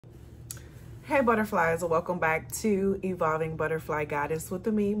Hey butterflies, welcome back to Evolving Butterfly Goddess with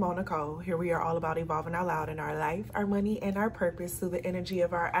me, Moe Nicole. Here we are all about evolving out loud in our life, our money, and our purpose through the energy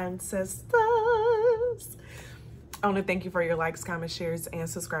of our ancestors. I want to thank you for your likes, comments, shares, and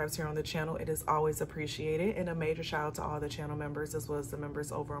subscribes here on the channel. It is always appreciated. And a major shout out to all the channel members as well as the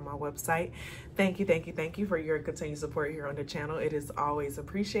members over on my website. Thank you, thank you, thank you for your continued support here on the channel. It is always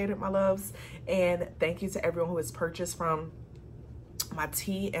appreciated, my loves. And thank you to everyone who has purchased from my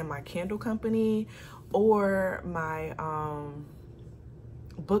tea and my candle company or my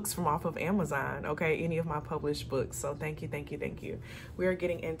books from off of Amazon, okay, any of my published books. So thank you, thank you, thank you. We are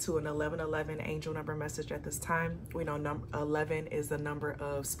getting into an 1111 angel number message at this time. We know 11 is the number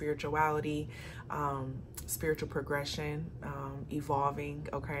of spirituality, spiritual progression, evolving,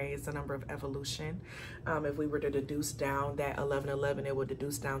 okay, it's the number of evolution. If we were to deduce down that 1111, it would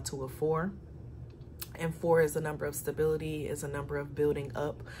deduce down to a 4. And 4 is a number of stability, is a number of building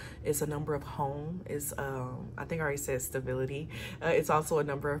up, is a number of home, is I think I already said stability. It's also a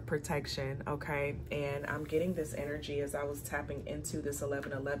number of protection, okay? And I'm getting this energy as I was tapping into this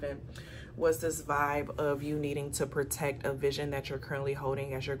 1111 was this vibe of you needing to protect a vision that you're currently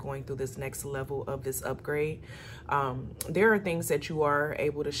holding as you're going through this next level of this upgrade. There are things that you are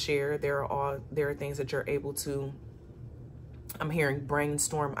able to share. There are things that you're able to, I'm hearing,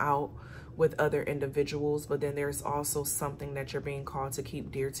 brainstorm out with other individuals, but then there's also something that you're being called to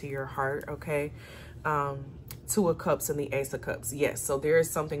keep dear to your heart, okay? Two of Cups and the Ace of Cups. Yes, so there is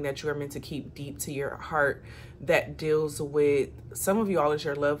something that you are meant to keep deep to your heart that deals with, some of you all is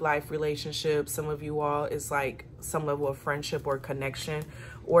your love life relationship, some of you all is like some level of friendship or connection,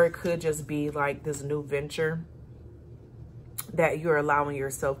 or it could just be like this new venture that you're allowing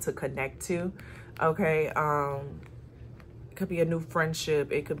yourself to connect to, okay? It could be a new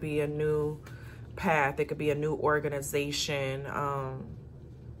friendship. It could be a new path. It could be a new organization,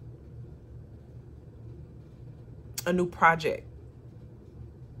 a new project.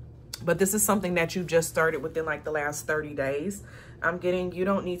 But this is something that you just started within like the last 30 days. I'm getting, you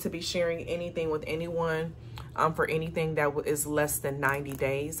don't need to be sharing anything with anyone for anything that is less than 90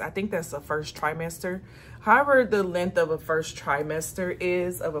 days. I think that's the first trimester. However, the length of a first trimester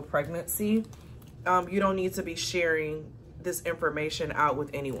is of a pregnancy, you don't need to be sharing this information out with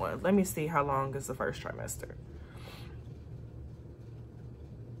anyone. Let me see how long is the first trimester.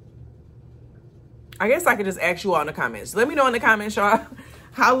 I guess I could just ask you all in the comments. Let me know in the comments, y'all,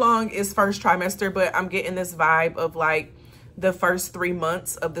 how long is first trimester, but I'm getting this vibe of like the first 3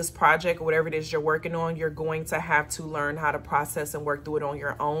 months of this project or whatever it is you're working on, you're going to have to learn how to process and work through it on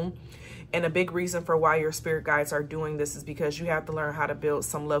your own. And a big reason for why your spirit guides are doing this is because you have to learn how to build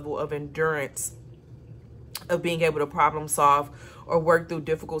some level of endurance of being able to problem solve or work through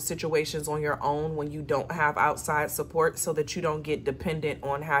difficult situations on your own when you don't have outside support, so that you don't get dependent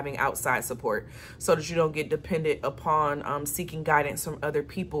on having outside support, so that you don't get dependent upon seeking guidance from other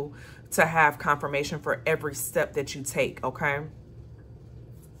people to have confirmation for every step that you take, okay?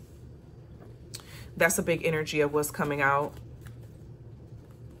 That's a big energy of what's coming out.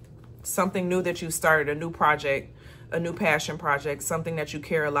 Something new that you started, a new project, a new passion project, something that you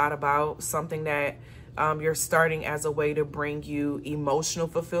care a lot about, something that you're starting as a way to bring you emotional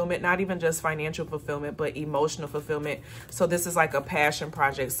fulfillment, not even just financial fulfillment, but emotional fulfillment. So this is like a passion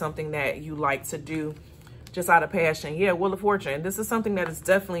project, something that you like to do just out of passion. Yeah, Wheel of Fortune. This is something that is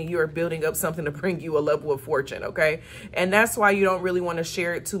definitely, you're building up something to bring you a level of fortune, okay? And that's why you don't really want to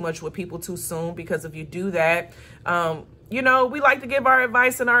share it too much with people too soon, because if you do that, you know, we like to give our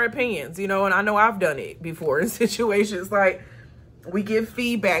advice and our opinions, you know, and I know I've done it before in situations like, we give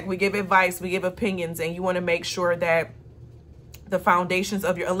feedback, we give advice, we give opinions, and you want to make sure that the foundations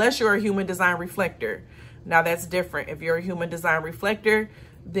of your, unless you're a human design reflector. Now that's different. If you're a human design reflector,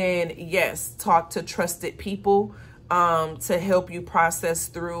 then yes, talk to trusted people to help you process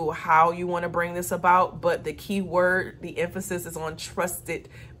through how you want to bring this about. But the key word, the emphasis is on trusted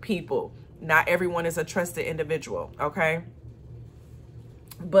people. Not everyone is a trusted individual, okay?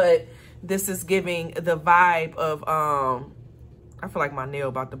 But this is giving the vibe of, I feel like my nail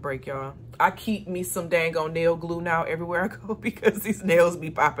about to break, y'all. I keep me some dang on nail glue now everywhere I go because these nails be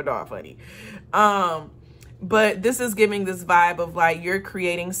popping off, honey. But this is giving this vibe of like, you're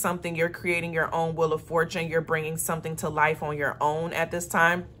creating something, you're creating your own Wheel of Fortune, you're bringing something to life on your own at this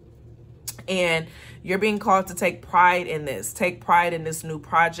time. And you're being called to take pride in this. Take pride in this new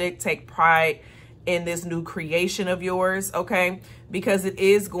project. Take pride in this new creation of yours, okay? Because it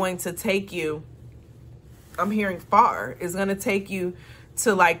is going to take you, I'm hearing far, it's going to take you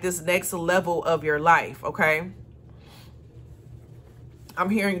to like this next level of your life, okay? I'm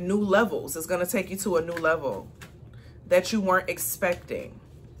hearing new levels. It's going to take you to a new level that you weren't expecting.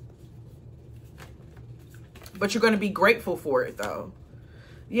 but you're going to be grateful for it though.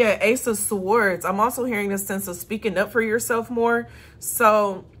 Yeah, Ace of Swords. I'm also hearing this sense of speaking up for yourself more.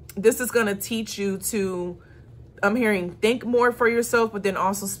 So this is going to teach you to, I'm hearing, think more for yourself, but then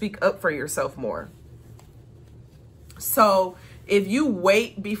also speak up for yourself more. So if you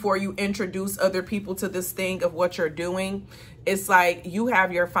wait before you introduce other people to this thing of what you're doing, it's like you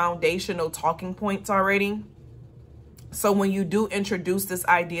have your foundational talking points already. So when you do introduce this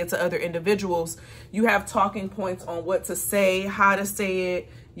idea to other individuals, you have talking points on what to say, how to say it.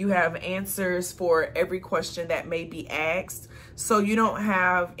 You have answers for every question that may be asked. So you don't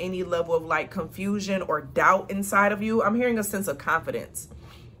have any level of like confusion or doubt inside of you. I'm hearing a sense of confidence.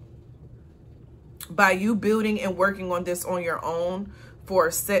 By you building and working on this on your own for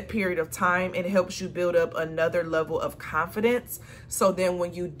a set period of time, it helps you build up another level of confidence. So then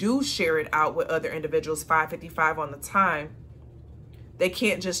when you do share it out with other individuals, 555 on the time, they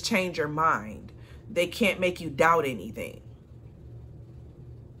can't just change your mind. They can't make you doubt anything.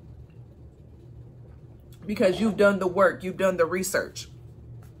 Because you've done the work, you've done the research.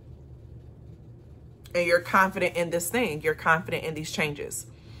 And you're confident in this thing. You're confident in these changes.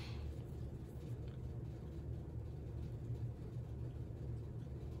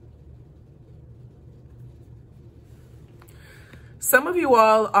 Some of you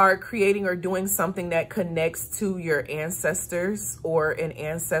all are creating or doing something that connects to your ancestors or an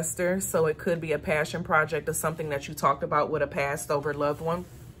ancestor. So it could be a passion project or something that you talked about with a passed over loved one.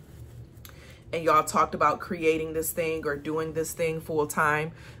 And y'all talked about creating this thing or doing this thing full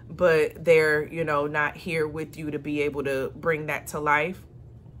time, but they're, you know, not here with you to be able to bring that to life.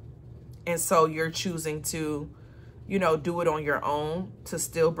 And so you're choosing to, you know, do it on your own to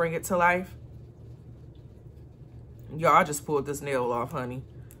still bring it to life. Y'all just pulled this nail off, honey.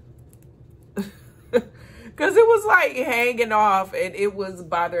 Because it was like hanging off and it was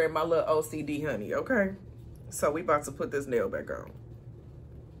bothering my little OCD, honey. Okay. So we about to put this nail back on.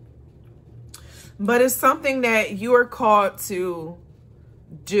 But it's something that you are called to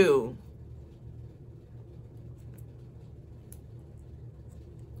do.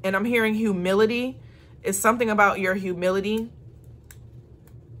 And I'm hearing humility. It's something about your humility,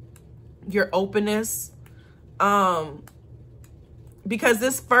 your openness. Because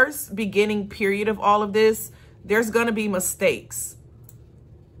this first beginning period of all of this, there's going to be mistakes.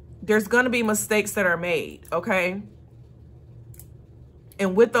 There's going to be mistakes that are made, okay?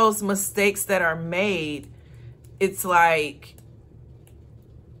 And with those mistakes that are made, it's like,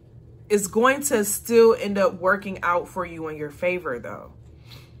 it's going to still end up working out for you in your favor though.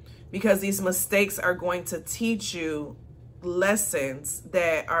 Because these mistakes are going to teach you lessons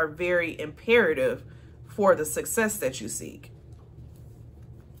that are very imperative for the success that you seek.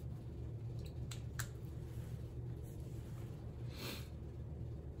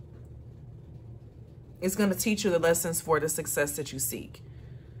 It's going to teach you the lessons for the success that you seek,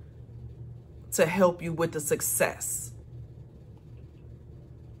 to help you with the success.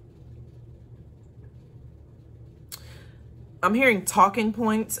 I'm hearing talking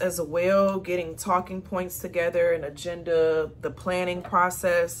points as well, getting talking points together, an agenda, the planning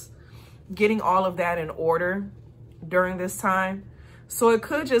process, getting all of that in order during this time. So it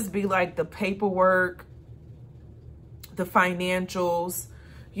could just be like the paperwork, the financials,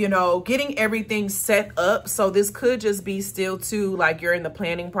 you know, getting everything set up. So this could just be still too, like you're in the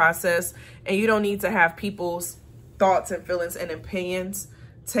planning process and you don't need to have people's thoughts and feelings and opinions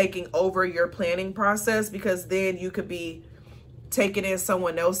taking over your planning process, because then you could be taking in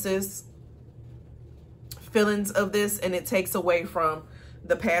someone else's feelings of this and it takes away from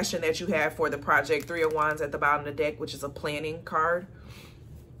the passion that you have for the project. 3 of Wands at the bottom of the deck, which is a planning card.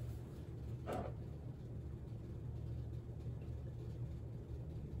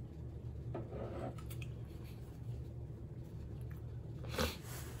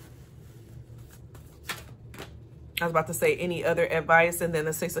 I was about to say any other advice, and then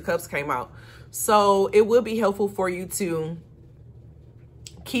the 6 of Cups came out. So it would be helpful for you to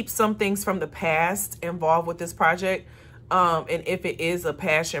keep some things from the past involved with this project. And if it is a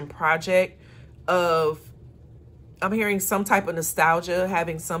passion project of, I'm hearing some type of nostalgia,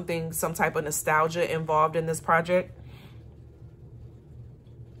 having some type of nostalgia involved in this project.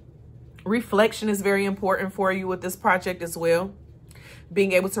 Reflection is very important for you with this project as well.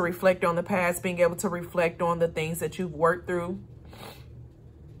 Being able to reflect on the past, being able to reflect on the things that you've worked through,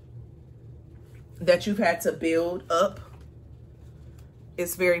 that you've had to build up,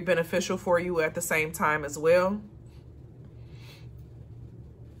 is very beneficial for you at the same time as well.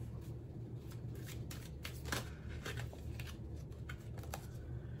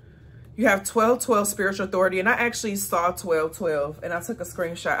 You have 1212 spiritual authority, and I actually saw 1212, and I took a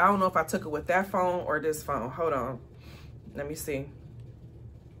screenshot. I don't know if I took it with that phone or this phone. Hold on. Let me see.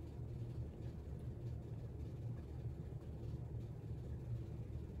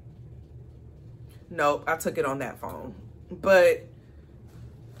 Nope, I took it on that phone. But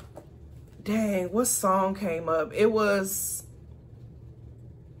dang, what song came up? It was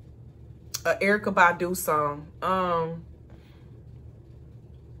a Erykah Badu song.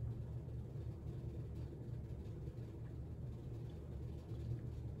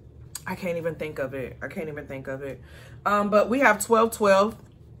 I can't even think of it. I can't even think of it. But we have 1212.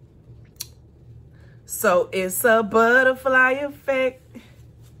 So it's a butterfly effect.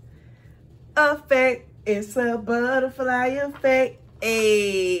 It's a butterfly effect.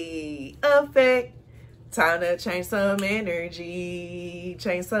 Effect. Time to change some energy.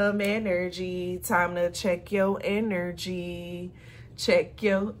 Change some energy. Time to check your energy. Check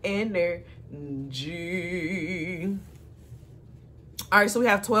your energy. All right, so we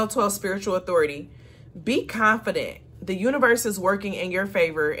have 1212 spiritual authority. Be confident. The universe is working in your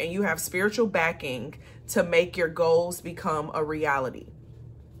favor, and you have spiritual backing to make your goals become a reality.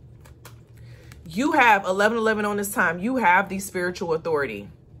 You have 1111 on this time. You have the spiritual authority.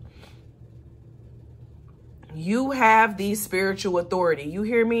 You have the spiritual authority. You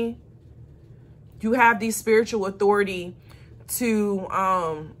hear me? You have the spiritual authority to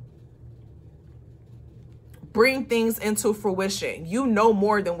bring things into fruition. You know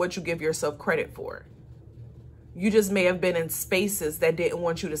more than what you give yourself credit for. You just may have been in spaces that didn't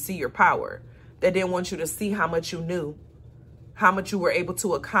want you to see your power, that didn't want you to see how much you knew, how much you were able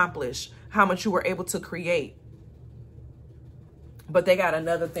to accomplish, how much you were able to create. But they got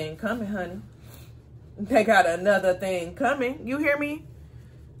another thing coming, honey. They got another thing coming. You hear me?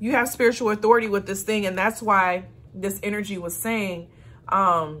 You have spiritual authority with this thing, and that's why this energy was saying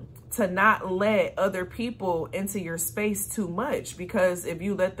to not let other people into your space too much, because if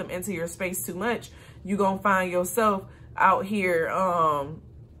you let them into your space too much, you're going to find yourself out here. Oh,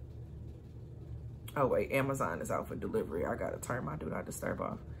 wait, Amazon is out for delivery. I got to turn my do not disturb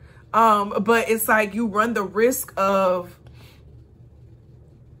off. But it's like you run the risk of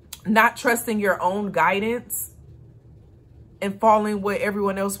not trusting your own guidance and following what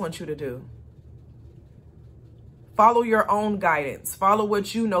everyone else wants you to do. Follow your own guidance. Follow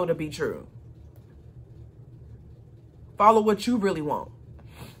what you know to be true. Follow what you really want.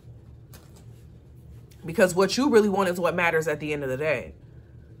 Because what you really want is what matters at the end of the day.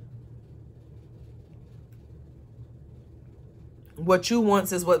 What you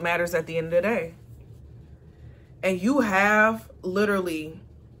want is what matters at the end of the day. And you have literally,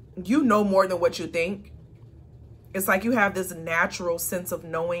 you know more than what you think. It's like you have this natural sense of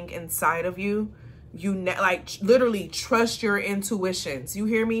knowing inside of you. You like literally trust your intuitions. You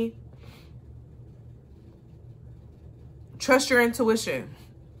hear me? Trust your intuition.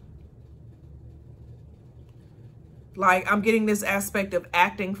 Like I'm getting this aspect of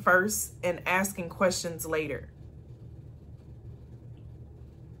acting first and asking questions later.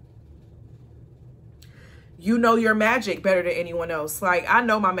 You know your magic better than anyone else. Like I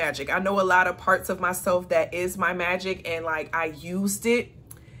know my magic. I know a lot of parts of myself that is my magic, and like I used it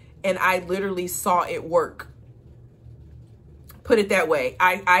and I literally saw it work. Put it that way.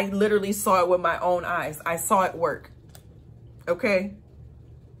 I literally saw it with my own eyes. I saw it work. Okay.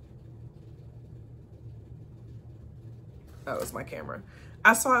 Oh, it's my camera.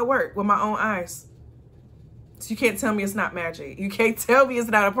 I saw it work with my own eyes. So you can't tell me it's not magic. You can't tell me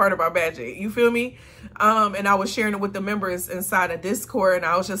it's not a part of my magic. You feel me? And I was sharing it with the members inside of Discord, and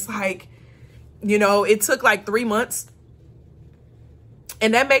I was just like, you know, it took like 3 months.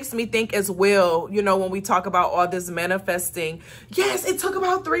 And that makes me think as well, you know, when we talk about all this manifesting, yes, it took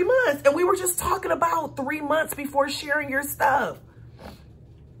about 3 months. And we were just talking about 3 months before sharing your stuff.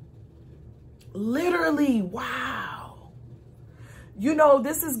 Literally, wow. You know,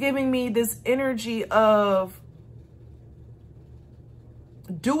 this is giving me this energy of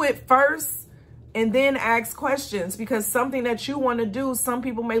do it first and then ask questions, because something that you want to do, some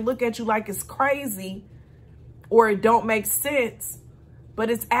people may look at you like it's crazy or it don't make sense, but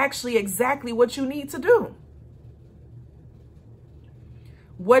it's actually exactly what you need to do.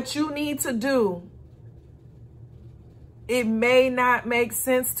 What you need to do, it may not make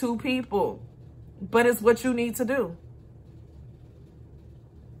sense to people, but it's what you need to do.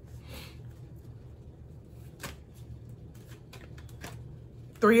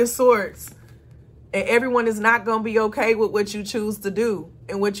 Three of Swords. And everyone is not going to be okay with what you choose to do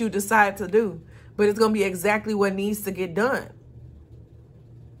and what you decide to do. But it's going to be exactly what needs to get done.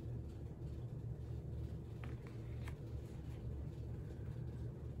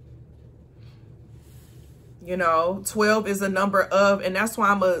 You know, 12 is a number of, and that's why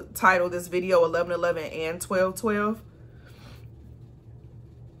I'm going to title this video 1111 and 1212.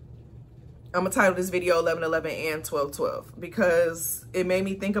 I'm going to title this video 1111 and 1212 because it made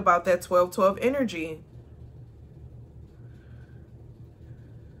me think about that 1212 energy.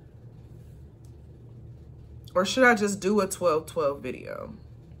 Or should I just do a 1212 video?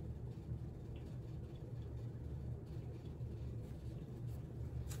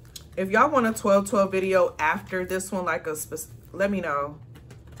 If y'all want a 1212 video after this one, like let me know,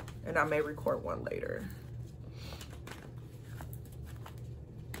 and I may record one later.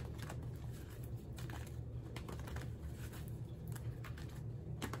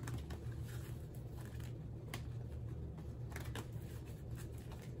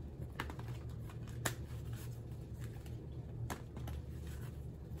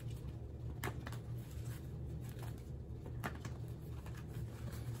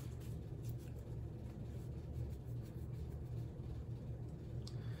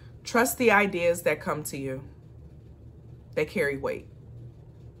 Trust the ideas that come to you. They carry weight.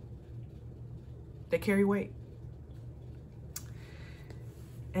 They carry weight.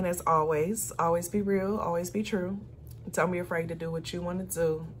 And as always be real, always be true. Don't be afraid to do what you want to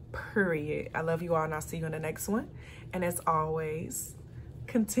do, period. I love you all, and I'll see you in the next one. And as always,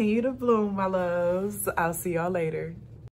 continue to bloom, my loves. I'll see y'all later.